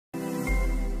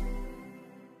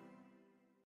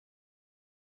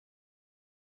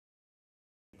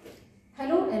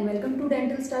Hello and welcome to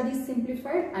Dental Studies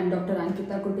Simplified. I am Dr.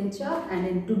 Ankita Kotecha, and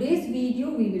in today's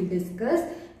video we will discuss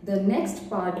the next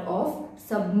part of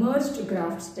submerged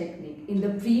grafts technique. In the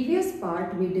previous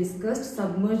part we discussed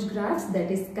submerged grafts,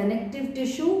 that is connective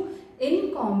tissue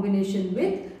in combination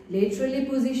with laterally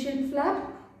positioned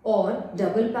flap or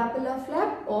double papilla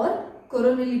flap or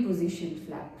coronally positioned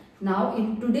flap. Now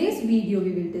in today's video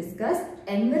we will discuss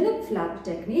envelope flap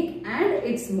technique and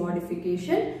its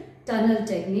modification, tunnel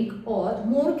technique, or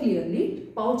more clearly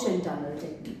pouch and tunnel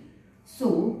technique.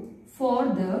 So for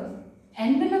the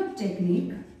envelope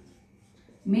technique,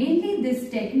 mainly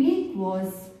this technique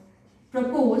was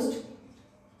proposed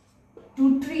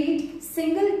to treat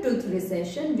single tooth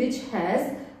recession which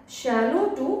has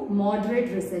shallow to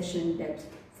moderate recession depth.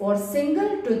 For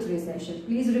single tooth recession,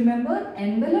 please remember,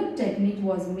 envelope technique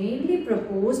was mainly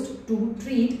proposed to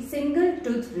treat single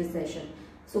tooth recession.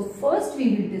 So first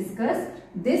we will discuss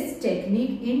this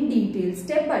technique in detail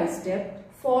step by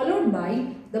step, followed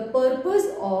by the purpose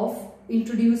of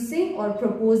introducing or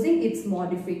proposing its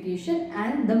modification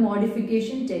and the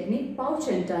modification technique pouch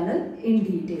and tunnel in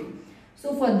detail.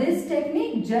 So for this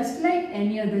technique, just like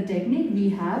any other technique, we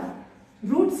have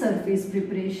root surface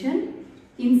preparation,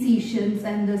 incisions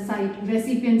and the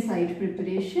recipient site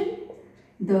preparation,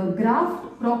 the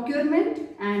graft procurement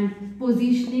and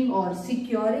positioning or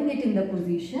securing it in the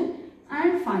position,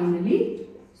 and finally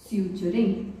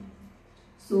suturing.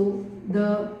 So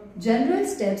the general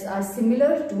steps are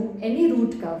similar to any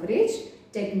root coverage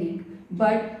technique,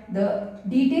 but the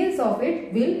details of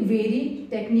it will vary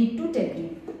technique to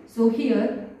technique. So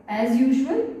here, as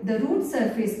usual, the root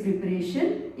surface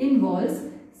preparation involves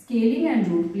scaling and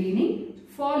root planing,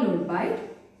 followed by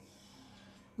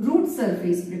root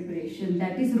surface preparation,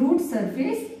 that is root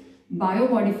surface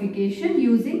biomodification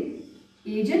using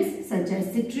agents such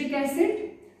as citric acid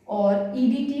or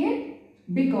EDTA,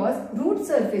 because root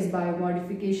surface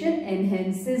biomodification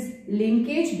enhances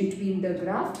linkage between the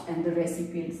graft and the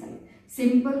recipient site.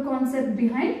 Simple concept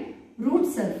behind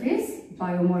root surface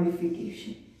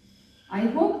biomodification. I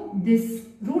hope this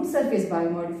root surface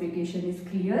biomodification is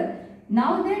clear.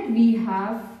 Now that we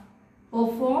have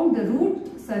performed the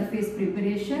root surface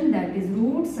preparation, that is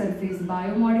root surface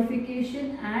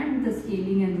biomodification and the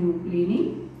scaling and root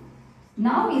planing,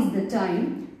 now is the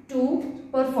time to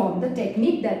perform the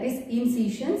technique, that is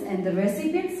incisions and the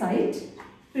recipient site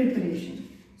preparation.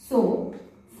 So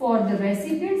for the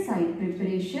recipient site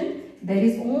preparation, there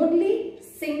is only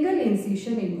single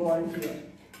incision involved here.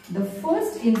 The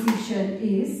first incision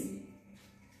is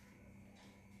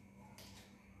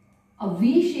a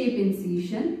V-shape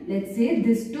incision. Let's say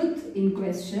this tooth in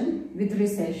question with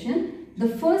recession, the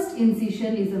first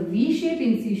incision is a V-shape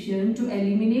incision to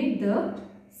eliminate the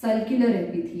sulcular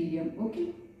epithelium. Okay,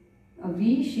 a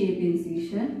V-shape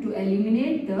incision to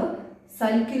eliminate the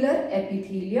sulcular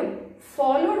epithelium,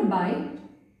 followed by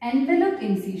envelope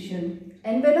incision,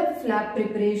 envelope flap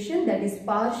preparation, that is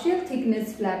partial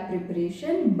thickness flap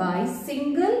preparation by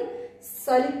single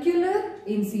sulcular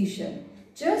incision.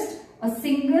 Just a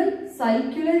single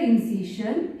sulcular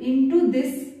incision into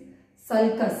this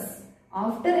sulcus.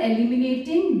 After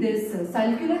eliminating this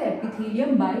sulcular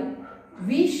epithelium by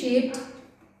V-shaped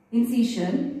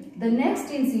incision, the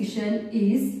next incision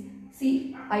is,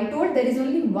 see, I told there is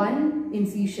only one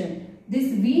incision.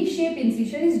 This V-shaped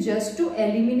incision is just to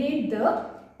eliminate the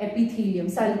epithelium,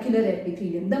 sulcular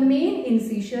epithelium. The main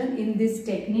incision in this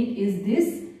technique is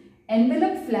this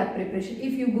envelope flap preparation.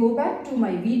 If you go back to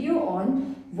my video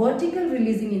on vertical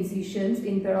releasing incisions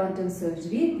in periodontal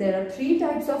surgery, there are three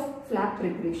types of flap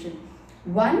preparation.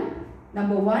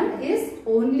 Number one is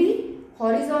only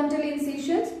horizontal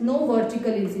incisions, no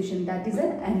vertical incision, that is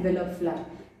an envelope flap.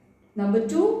 Number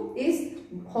two is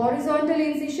horizontal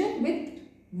incision with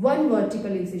one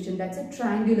vertical incision, that's a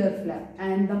triangular flap.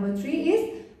 And number three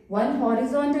is one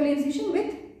horizontal incision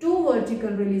with two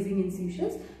vertical releasing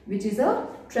incisions, which is a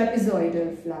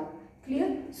trapezoidal flap.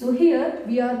 Clear? So here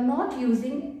we are not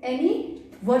using any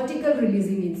vertical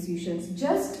releasing incisions,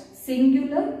 just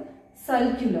single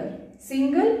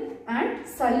and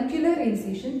sulcular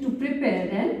incision to prepare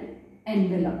an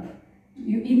envelope.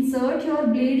 You insert your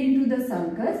blade into the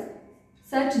sulcus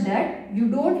such that you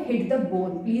don't hit the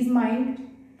bone. Please mind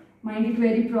it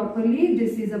very properly.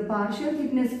 This is a partial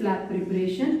thickness flap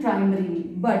preparation primarily,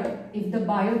 but if the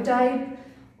biotype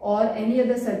or any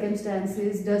other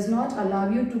circumstances does not allow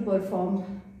you to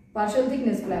perform partial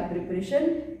thickness flap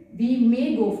preparation, we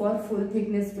may go for full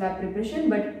thickness flap preparation,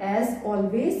 but as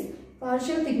always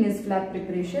partial thickness flap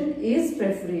preparation is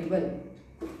preferable.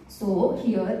 So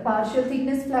here partial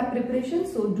thickness flap preparation,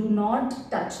 so do not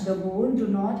touch the bone, do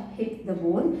not hit the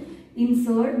bone,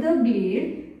 insert the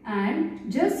blade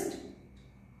and just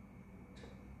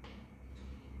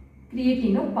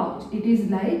creating a pouch. It is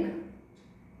like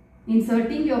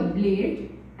inserting your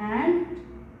blade and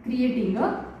creating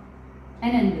an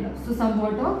envelope. So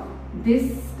somewhat of this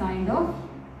kind of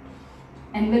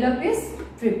envelope is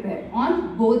prepared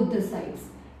on both the sides,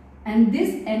 and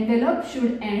this envelope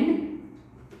should end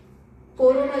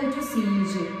coronal to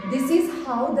CEJ. This is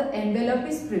how the envelope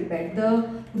is prepared. The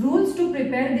rules to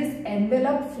prepare this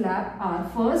envelope flap are: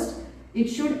 first, it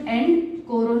should end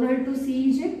coronal to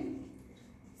CEJ.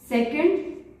 Second,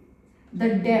 the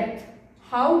depth.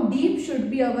 How deep should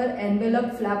be our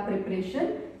envelope flap preparation?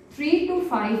 3 to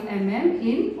 5 mm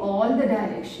in all the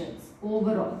directions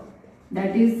overall.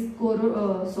 That is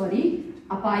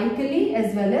apically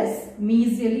as well as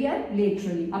mesially and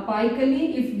laterally. Apically,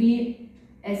 if we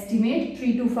estimate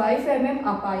 3 to 5 mm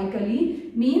apically,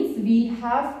 means we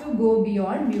have to go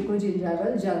beyond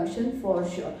mucogingival junction for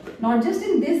sure. Not just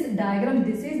in this diagram,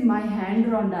 this is my hand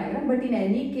drawn diagram, but in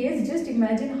any case, just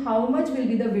imagine how much will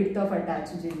be the width of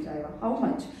attached gingiva. How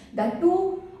much? That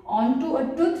too onto a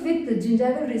tooth with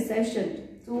gingival recession.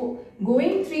 So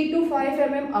going 3 to 5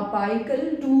 mm apical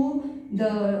to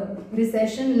the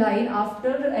recession line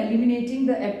after eliminating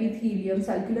the epithelium,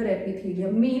 sulcular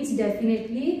epithelium, means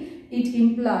definitely it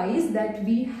implies that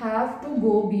we have to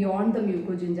go beyond the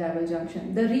mucogingival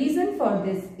junction. The reason for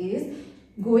this is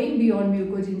going beyond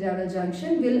mucogingival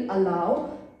junction will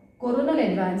allow coronal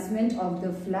advancement of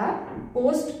the flap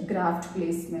post graft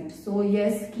placement. So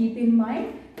yes, keep in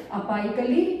mind,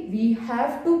 apically we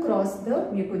have to cross the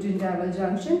mucogingival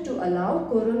junction to allow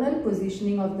coronal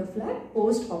positioning of the flap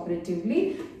post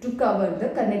operatively to cover the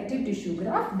connective tissue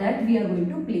graft that we are going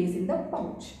to place in the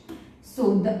pouch.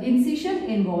 So the incision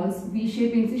involves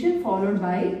V-shape incision followed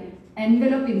by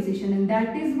envelope incision, and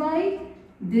that is why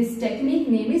this technique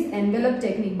name is envelope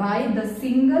technique. By the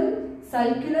single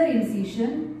sulcular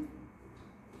incision,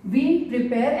 we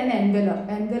prepare an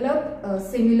envelope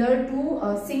similar to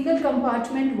a single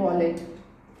compartment wallet.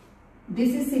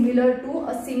 This is similar to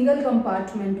a single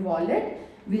compartment wallet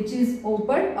which is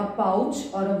open, a pouch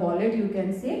or a wallet, you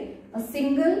can say, a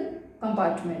single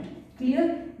compartment.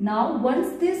 Clear? Now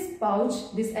once this pouch,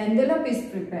 this envelope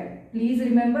is prepared, please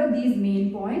remember these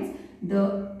main points.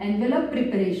 The envelope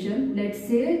preparation, let's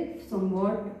say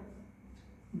somewhat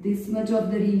this much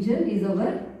of the region is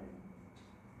our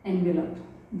envelope.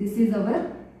 This is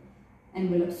our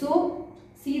envelope. So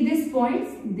see these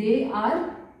points, they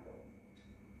are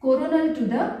coronal to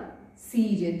the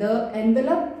CEJ. The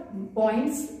envelope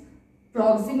points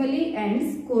proximally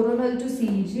ends coronal to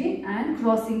CEJ and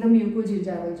crossing the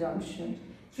mucogingival junction.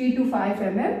 3 to 5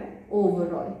 mm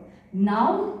overall.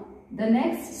 Now the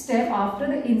next step, after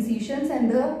the incisions and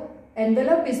the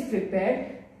envelope is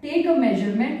prepared, take a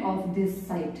measurement of this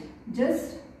site.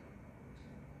 Just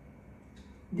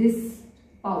this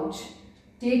pouch.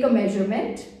 Take a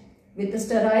measurement with a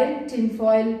sterile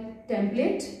tinfoil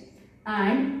template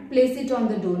and place it on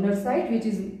the donor site, which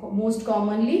is most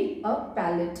commonly a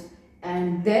palate,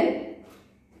 and then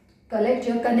collect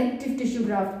your connective tissue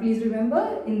graft. Please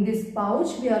remember, in this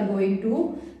pouch we are going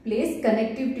to place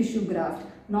connective tissue graft,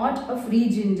 not a free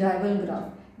gingival graft.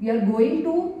 We are going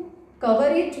to cover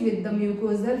it with the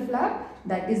mucosal flap.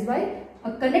 That is why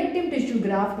a connective tissue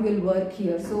graft will work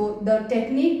here. So the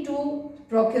technique to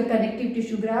procure connective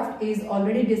tissue graft is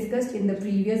already discussed in the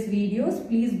previous videos.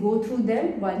 Please go through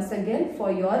them once again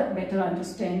for your better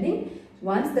understanding.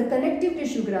 Once the connective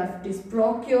tissue graft is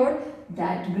procured,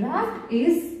 that graft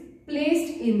is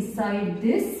placed inside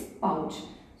this pouch.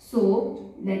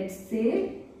 So let's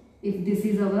say if this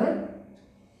is our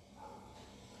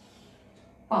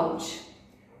pouch,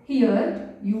 here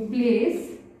you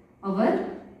place our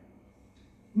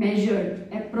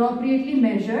appropriately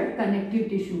measured connective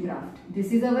tissue graft.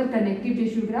 This is our connective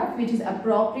tissue graft, which is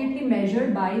appropriately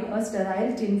measured by a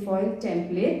sterile tinfoil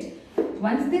template.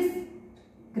 Once this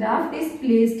graft is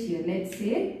placed here, let's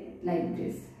say like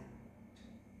this.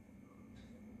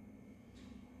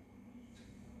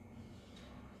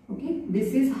 Okay,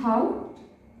 this is how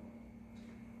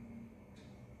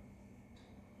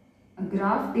a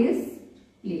graft is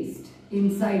placed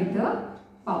inside the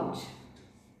pouch.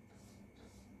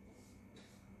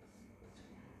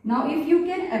 Now if you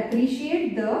can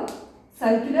appreciate the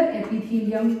sulcular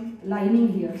epithelium lining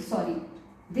here,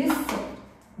 this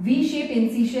V-shaped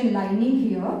incision lining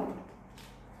here.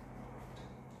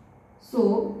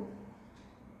 So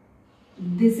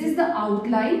this is the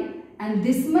outline and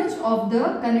this much of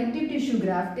the connective tissue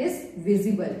graft is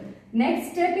visible.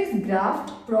 Next step is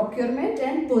graft procurement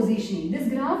and positioning. This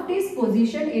graft is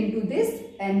positioned into this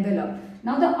envelope.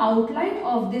 Now the outline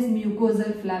of this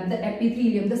mucosal flap, the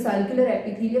epithelium, the circular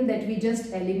epithelium that we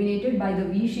just eliminated by the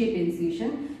V-shape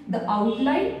incision, the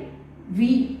outline,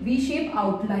 V-shape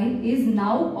outline is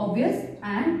now obvious,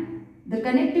 and the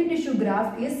connective tissue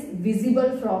graft is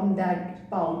visible from that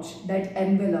pouch, that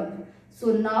envelope.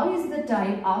 So now is the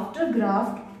time after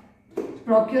graft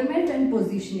procurement and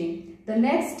positioning. The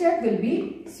next step will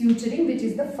be suturing, which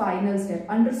is the final step.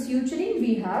 Under suturing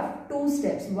we have two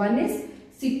steps. One is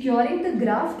securing the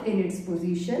graft in its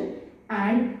position,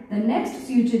 and the next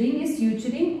suturing is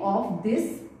suturing of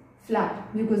this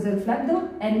flap, mucosal flap, the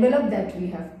envelope that we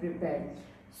have prepared.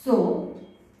 So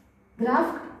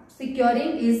graft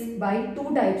securing is by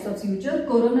two types of suture,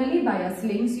 coronally by a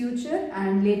sling suture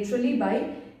and laterally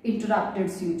by interrupted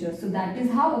suture. So that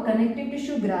is how a connective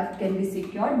tissue graft can be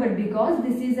secured, but because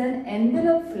this is an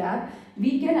envelope flap,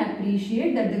 we can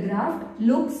appreciate that the graft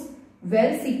looks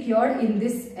well secured in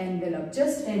this envelope.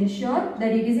 Just ensure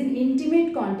that it is in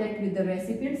intimate contact with the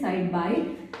recipient side by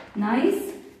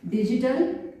nice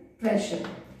digital pressure.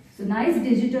 So nice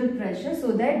digital pressure so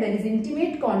that there is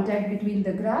intimate contact between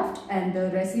the graft and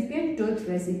the recipient tooth,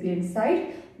 recipient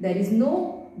side. There is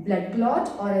no blood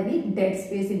clot or any dead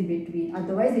space in between.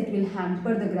 Otherwise it will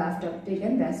hamper the graft uptake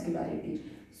and vascularity.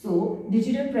 So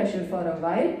digital pressure for a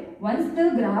while. Once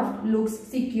the graft looks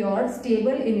secure, stable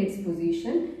in its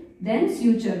position, then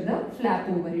suture the flap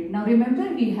over it. Now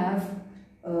remember, we have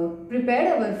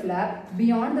prepared our flap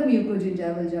beyond the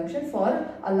mucogingival junction for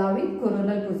allowing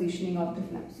coronal positioning of the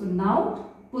flap. So now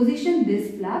position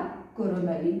this flap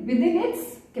coronally within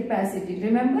its capacity.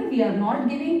 Remember, we are not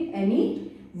giving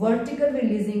any vertical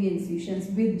releasing incisions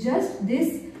with just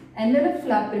this envelope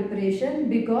flap preparation,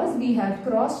 because we have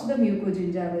crossed the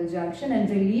mucogingival junction and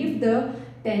relieved the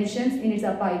tensions in its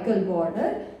apical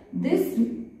border. This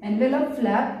envelope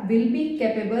flap will be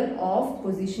capable of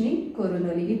positioning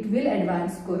coronally. It will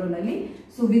advance coronally.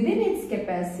 So within its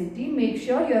capacity, make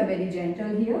sure you are very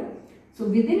gentle here. So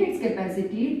within its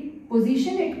capacity,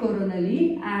 position it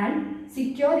coronally and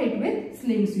secure it with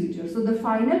sling suture. So the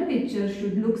final picture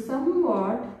should look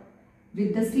somewhat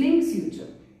with the sling suture,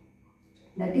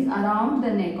 that is around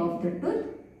the neck of the tooth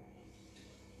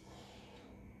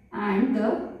and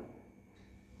the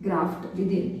graft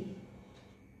within.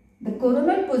 The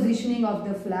coronal positioning of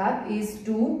the flap is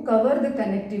to cover the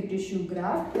connective tissue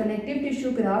graft. Connective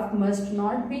tissue graft must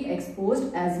not be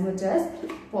exposed as much as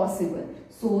possible.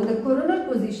 So the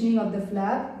coronal positioning of the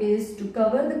flap is to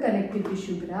cover the connective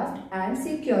tissue graft and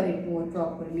secure it more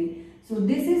properly. So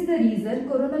this is the reason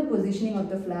coronal positioning of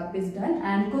the flap is done,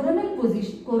 and coronally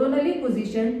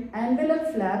positioned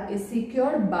envelope flap is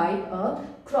secured by a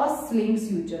cross sling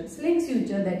suture. Sling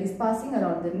suture that is passing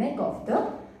around the neck of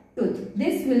the tooth.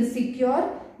 This will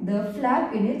secure the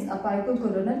flap in its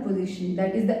apicocoronal position.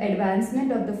 That is, the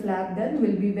advancement of the flap then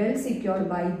will be well secured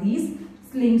by these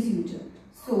sling suture.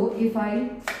 So if I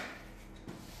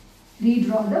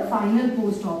redraw the final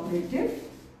post-operative,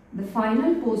 the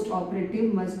final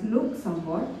post-operative must look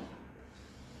somewhat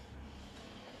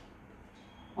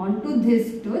onto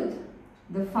this tooth.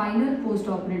 The final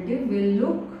post-operative will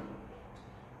look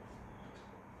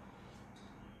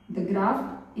the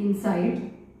graft inside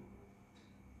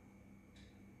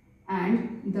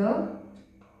and the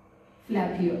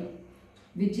flap here,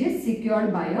 which is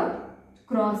secured by a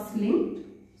cross sling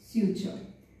suture.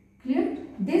 Clear?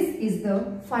 This is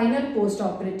the final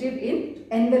post-operative in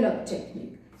envelope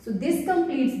technique. So this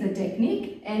completes the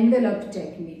technique, envelope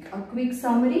technique. A quick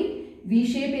summary: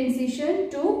 V-shape incision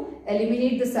to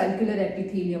eliminate the circular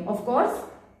epithelium. Of course,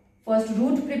 first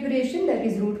root preparation, that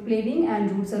is root planing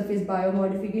and root surface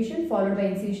biomodification, followed by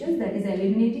incisions, that is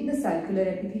eliminating the circular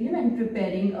epithelium and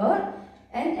preparing an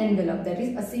envelope, that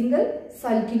is a single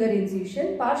circular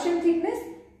incision. Partial thickness,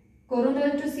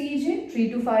 coronal to CEJ 3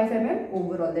 to 5 mm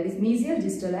overall, that is mesial,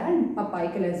 distal and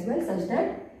apical as well, such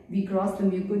that we cross the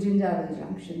mucogingival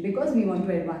junction because we want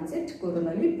to advance it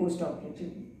coronally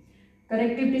post-operatively.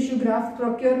 Connective tissue graft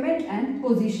procurement and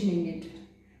positioning it.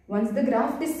 Once the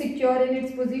graft is secure in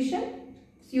its position,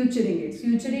 suturing it.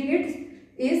 Suturing it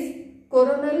is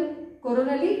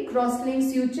coronally cross-link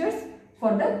sutures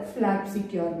for the flap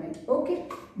securement. Okay,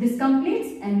 this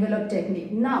completes envelope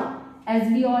technique. Now, as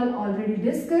we all already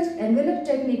discussed, envelope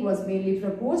technique was mainly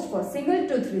proposed for single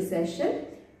tooth recession.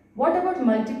 What about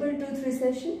multiple tooth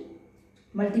recession?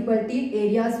 Multiple teeth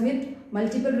areas with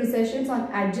multiple recessions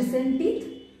on adjacent teeth.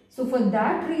 So for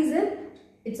that reason,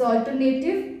 its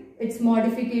alternative, its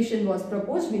modification was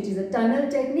proposed, which is a tunnel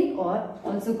technique, or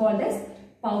also called as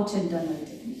pouch and tunnel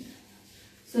technique.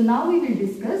 So now we will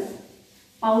discuss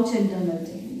pouch and tunnel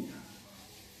technique.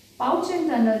 Pouch and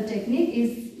tunnel technique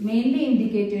is mainly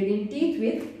indicated in teeth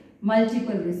with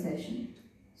multiple recession.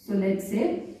 So let's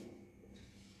say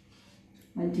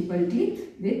multiple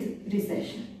teeth with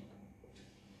recession.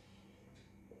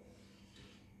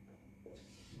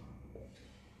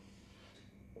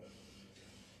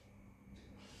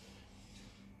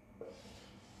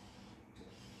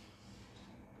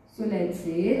 So let's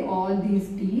say all these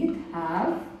teeth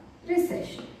have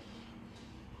recession.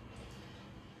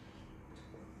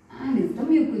 And is the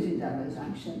mucogingival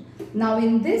junction. Now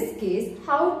in this case,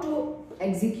 how to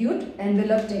execute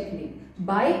envelope technique?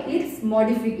 By its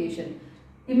modification.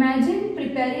 Imagine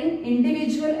preparing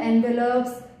individual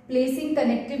envelopes, placing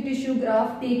connective tissue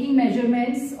graft, taking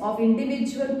measurements of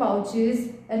individual pouches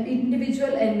and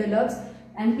individual envelopes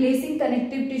and placing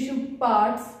connective tissue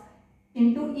parts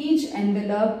into each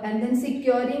envelope and then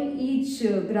securing each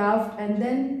graft and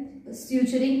then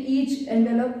suturing each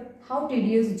envelope. How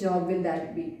tedious job will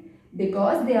that be?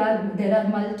 Because there are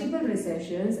multiple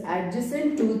recessions,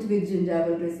 adjacent tooth with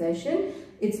gingival recession.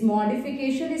 Its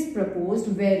modification is proposed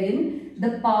wherein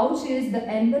the pouches, the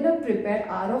envelope prepared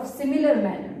are of similar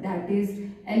manner, that is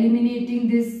eliminating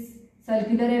this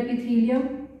circular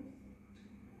epithelium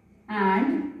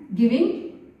and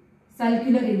giving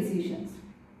circular incisions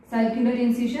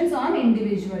on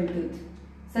individual tooth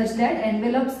such that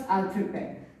envelopes are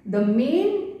prepared. The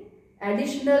main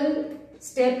additional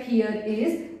step here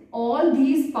is all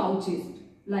these pouches,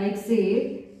 like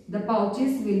say the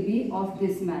pouches will be of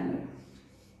this manner.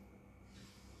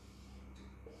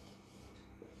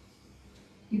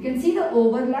 You can see the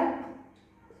overlap.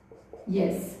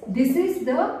 Yes, this is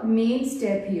the main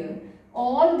step here.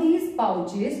 All these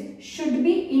pouches should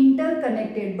be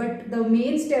interconnected, but the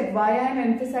main step, why I am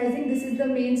emphasizing this is the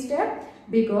main step,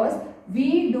 because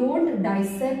we don't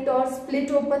dissect or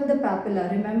split open the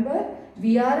papilla. Remember,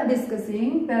 we are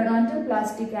discussing periodontal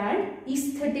plastic and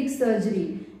aesthetic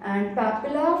surgery, and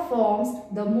papilla forms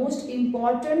the most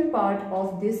important part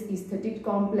of this aesthetic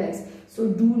complex. So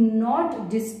do not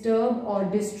disturb or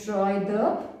destroy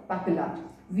the papilla.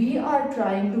 We are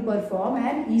trying to perform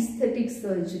an aesthetic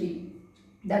surgery.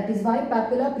 That is why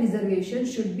papilla preservation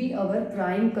should be our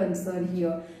prime concern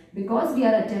here. Because we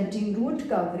are attempting root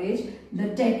coverage,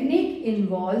 the technique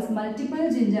involves multiple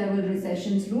gingival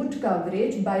recessions root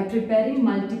coverage by preparing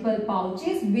multiple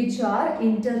pouches which are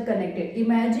interconnected.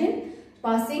 Imagine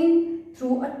passing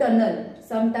through a tunnel.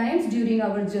 Sometimes during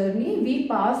our journey, we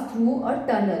pass through a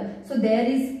tunnel. So there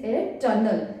is a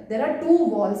tunnel. There are two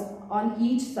walls on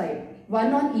each side,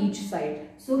 one on each side.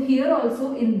 So here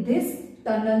also in this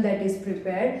tunnel that is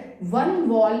prepared, one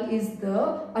wall is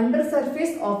the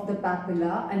undersurface of the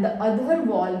papilla and the other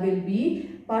wall will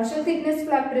be partial thickness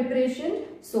flap preparation,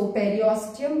 so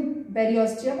periosteum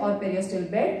or periosteal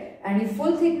bed, and if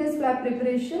full thickness flap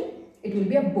preparation, it will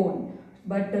be a bone,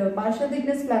 but partial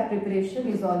thickness flap preparation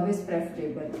is always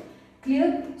preferable.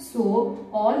 Clear? So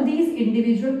all these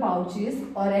individual pouches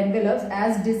or envelopes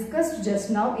as discussed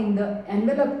just now in the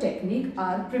envelope technique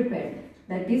are prepared.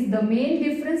 That is the main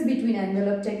difference between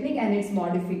envelope technique and its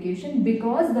modification,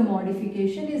 because the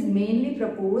modification is mainly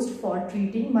proposed for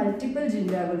treating multiple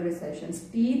gingival recessions,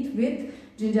 teeth with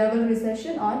gingival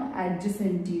recession on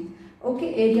adjacent teeth.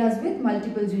 Okay, areas with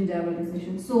multiple gingival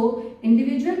recessions. So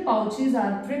individual pouches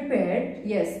are prepared.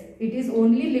 Yes, it is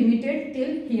only limited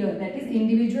till here. That is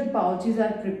individual pouches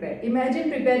are prepared. Imagine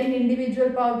preparing individual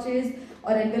pouches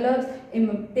or envelopes,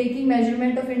 taking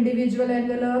measurement of individual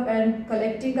envelope and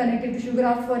collecting connective tissue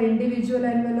graft for individual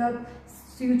envelope,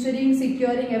 suturing,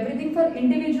 securing everything for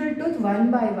individual tooth one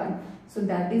by one. So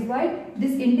that is why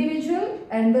this individual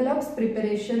envelopes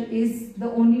preparation is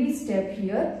the only step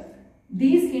here.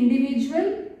 These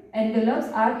individual envelopes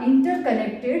are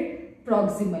interconnected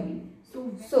proximally.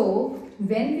 So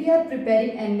when we are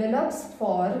preparing envelopes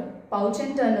for pouch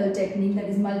and tunnel technique, that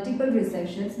is multiple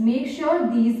recessions, make sure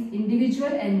these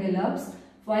individual envelopes,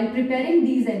 while preparing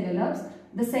these envelopes,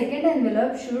 the second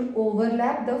envelope should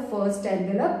overlap the first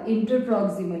envelope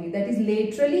interproximally. That is,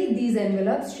 laterally these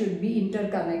envelopes should be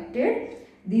interconnected.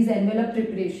 These envelope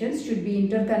preparations should be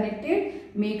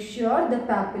interconnected. Make sure the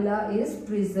papilla is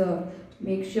preserved.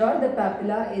 Make sure the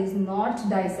papilla is not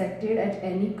dissected at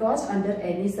any cost under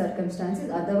any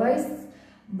circumstances. Otherwise,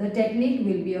 the technique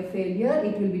will be a failure.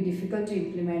 It will be difficult to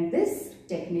implement this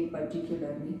technique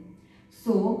particularly.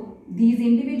 So, these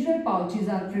individual pouches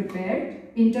are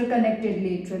prepared, interconnected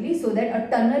laterally, so that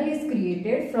a tunnel is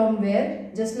created from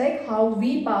where, just like how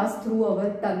we pass through our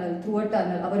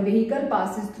tunnel, our vehicle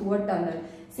passes through a tunnel.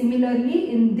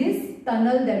 Similarly, in this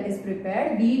tunnel that is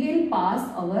prepared, we will pass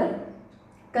our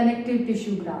connective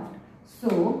tissue graft.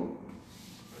 So,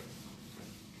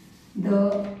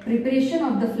 the preparation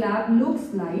of the flap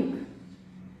looks like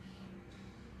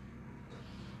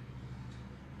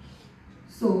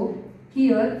So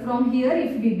from here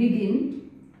if we begin,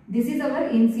 this is our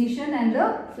incision and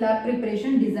the flap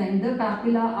preparation design. The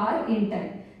papilla are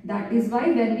intact. That is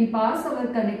why when we pass our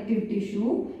connective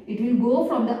tissue, it will go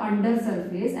from the under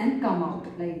surface and come out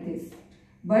like this.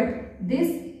 But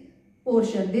this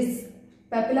portion, this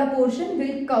papilla portion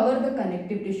will cover the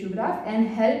connective tissue graft and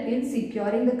help in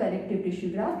securing the connective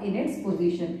tissue graft in its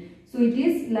position. So it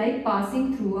is like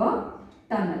passing through a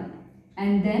tunnel.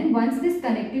 And then once this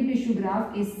connective tissue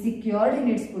graft is secured in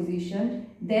its position,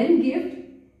 then give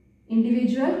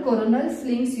individual coronal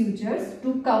sling sutures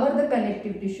to cover the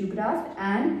connective tissue graft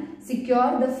and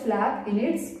secure the flap in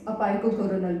its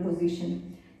apicocoronal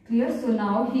position. Clear? So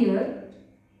now here,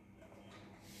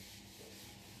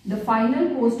 the final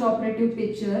post-operative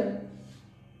picture .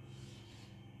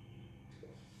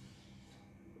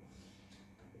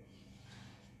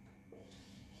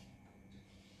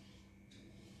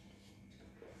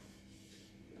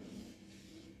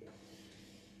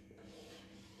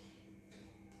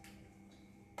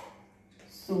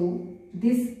 So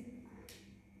this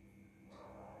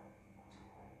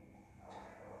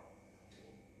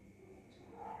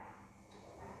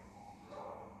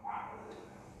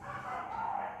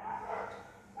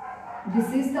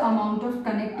is the amount of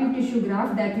connective tissue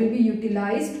graft that will be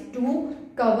utilized to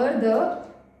cover the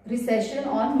recession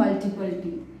on multiple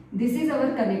teeth. This is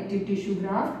our connective tissue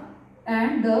graft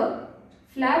and the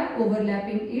flap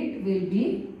overlapping it will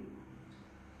be,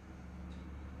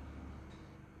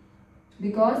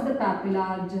 because the papilla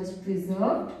are just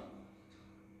preserved,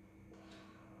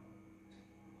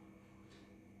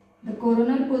 the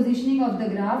coronal positioning of the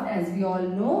graft, as we all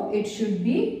know, it should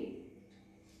be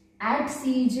at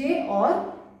CJ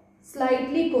or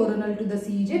slightly coronal to the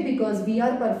CJ because we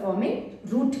are performing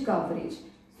root coverage.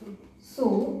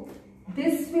 So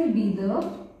this will be the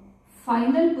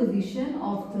final position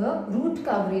of the root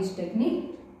coverage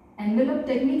technique, envelope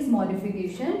techniques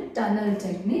modification, tunnel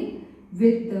technique,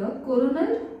 with the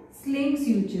coronal sling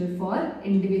suture for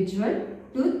individual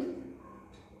tooth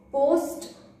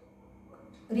post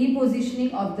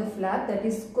repositioning of the flap, that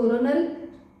is coronal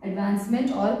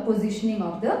advancement or positioning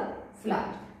of the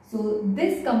flap. So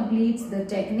this completes the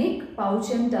technique, pouch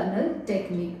and tunnel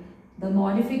technique, the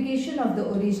modification of the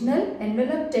original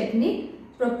envelope technique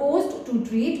proposed to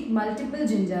treat multiple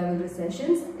gingival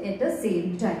recessions at the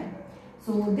same time.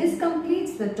 So this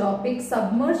completes the topic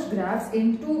submerged grafts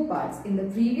in two parts. In the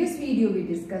previous video we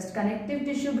discussed connective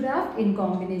tissue graft in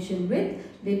combination with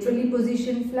laterally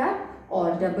positioned flap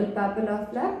or double papilla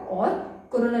flap or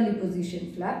coronally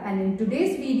positioned flap, and in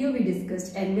today's video we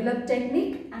discussed envelope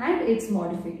technique and its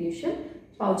modification,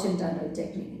 pouch and tunnel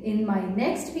technique. In my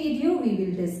next video we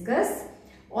will discuss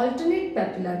alternate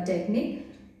papilla technique.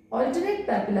 Alternate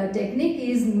papilla technique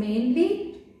is mainly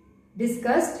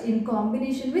discussed in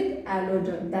combination with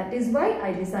alloderm. That is why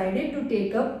I decided to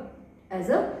take up as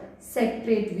a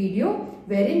separate video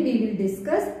wherein we will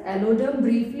discuss alloderm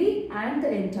briefly and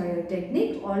the entire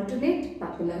technique, alternate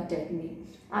papilla technique.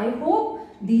 I hope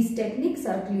these techniques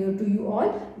are clear to you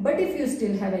all, but if you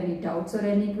still have any doubts or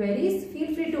any queries,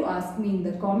 feel free to ask me in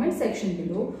the comment section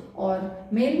below or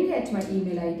mail me at my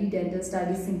email ID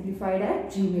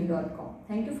dentalstudiessimplified@gmail.com.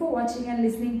 Thank you for watching and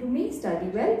listening to me. Study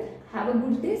well. Have a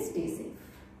good day. Stay safe.